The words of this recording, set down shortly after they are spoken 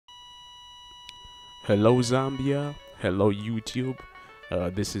Hello Zambia, hello YouTube.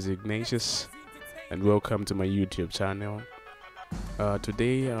 This is Ignatius, and welcome to my YouTube channel.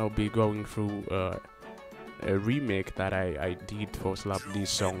 Today I'll be going through a remake that I did for Slap D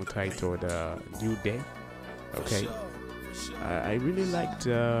song titled New Day. Okay, I really liked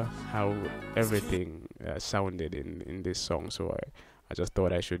how everything sounded in this song, so I just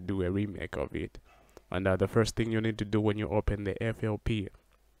thought I should do a remake of it. And the first thing you need to do when you open the FLP,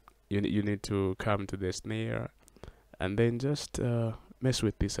 you need to come to the snare and then just mess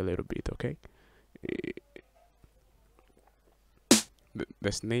with this a little bit. Okay,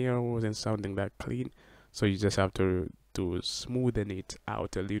 the snare wasn't sounding that clean, so you just have to smoothen it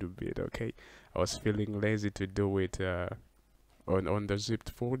out a little bit. Okay, I was feeling lazy to do it on the zipped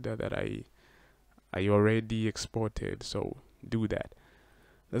folder that I already exported, so do that.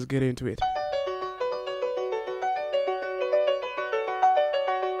 Let's get into it.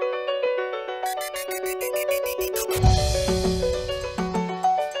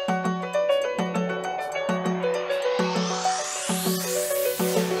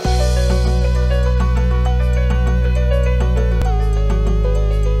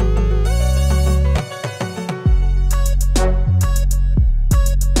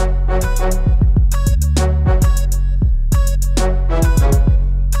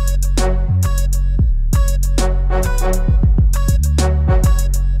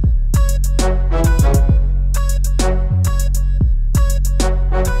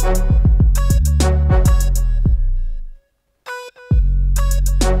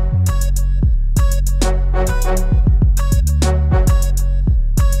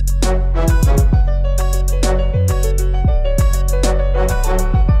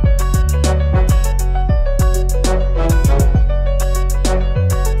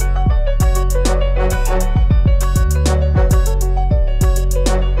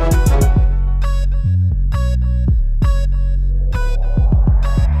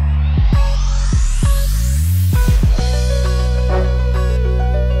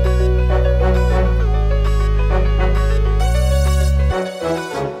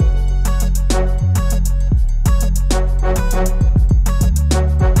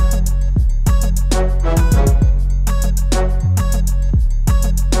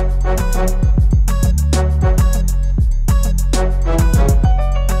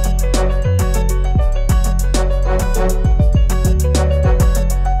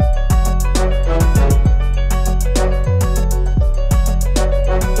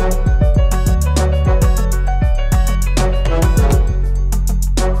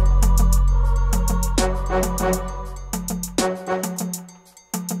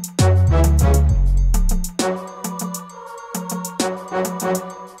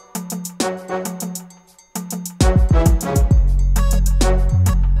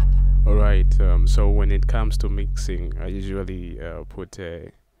 So when it comes to mixing, I usually put a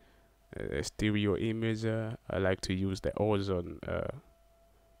stereo imager. I like to use the ozone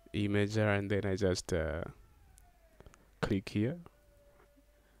imager, and then I just click here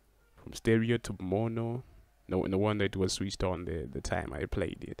from stereo to mono. No wonder it was switched on the time I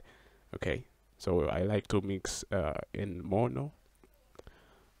played it. Okay, so I like to mix in mono.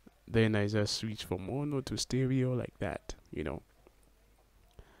 Then I just switch from mono to stereo like that, you know.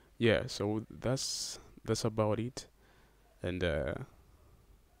 Yeah, so that's about it. And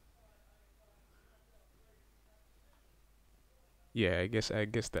yeah, I guess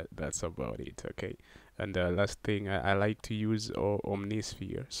that's about it. Okay, and last thing, I like to use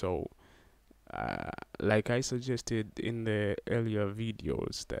Omnisphere. So like I suggested in the earlier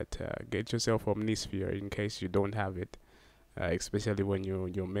videos, that get yourself Omnisphere in case you don't have it, especially when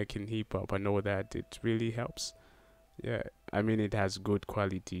you're making hip hop. I know that it really helps. Yeah, I mean, it has good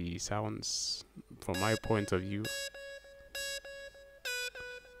quality sounds from my point of view.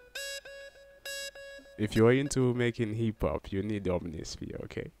 If you're into making hip hop, you need Omnisphere.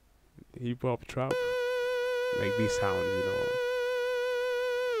 Okay, hip hop trap, like this sound, you know.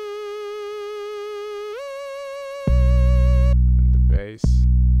 And the bass.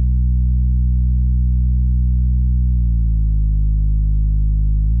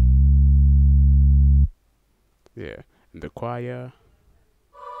 Yeah, and the choir.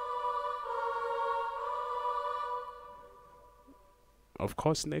 Of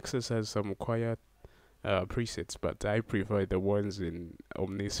course, Nexus has some choir presets, but I prefer the ones in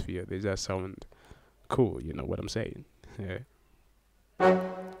Omnisphere. They just sound cool, you know what I'm saying? Yeah.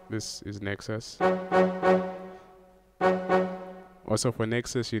 This is Nexus. Also, for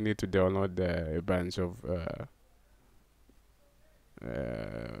Nexus, you need to download a bunch of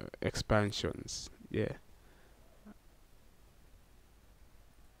expansions. Yeah.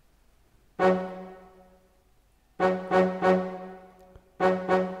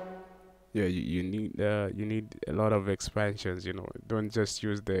 you need a lot of expansions. You know, don't just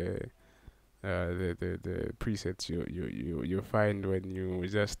use the presets you find when you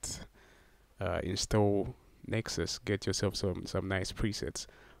just install Nexus. Get yourself some nice presets.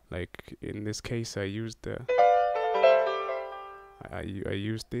 Like in this case, I used I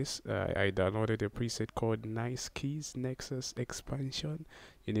used this. I downloaded a preset called Nice Keys Nexus Expansion.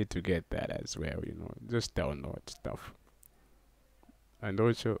 You need to get that as well. You know, just download stuff. And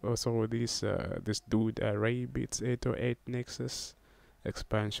also this dude Ray Beats 808 Nexus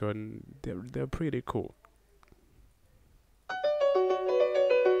expansion. They're pretty cool.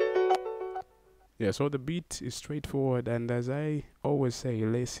 Yeah, so the beat is straightforward, and as I always say,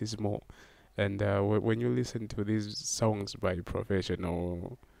 less is more. And when you listen to these songs by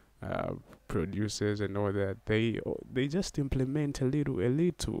professional uh, producers and all that, they just implement a little,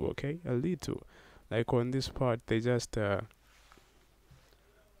 okay, a little. Like on this part, they just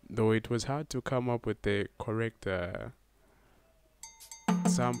though it was hard to come up with the correct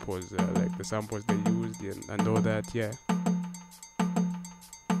samples, like the samples they used and all that, yeah.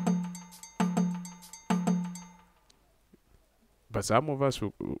 But some of us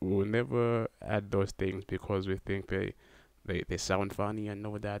will never add those things because we think they sound funny and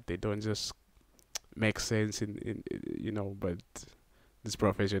all that. They don't just make sense in you know. But these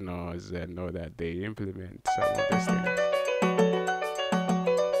professionals and all that, they implement some of these things.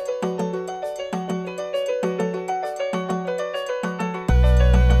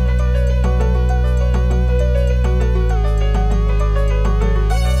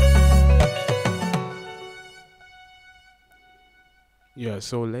 Yeah,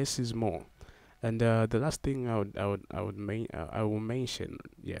 so less is more. And the last thing I will mention,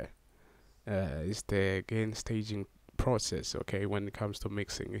 yeah, is the gain staging process. Okay, when it comes to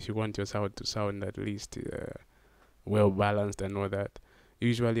mixing, if you want your sound to sound at least well balanced and all that,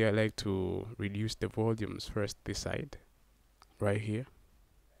 usually I like to reduce the volumes first this side, right here,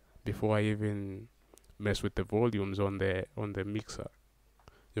 before I even mess with the volumes on the mixer.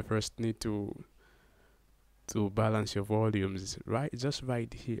 You first need to balance your volumes right, just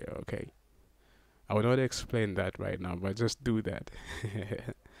right here. Okay, I will not explain that right now, but just do that.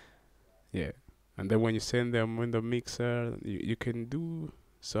 Yeah, and then when you send them in the mixer, you can do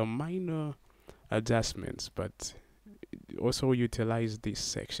some minor adjustments, but also utilize this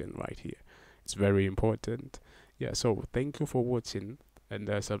section right here. It's very important. Yeah, so thank you for watching,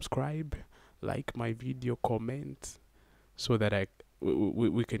 and subscribe, like my video, comment, so that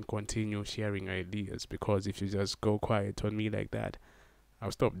we can continue sharing ideas, because if you just go quiet on me like that,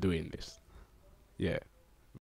 I'll stop doing this. Yeah.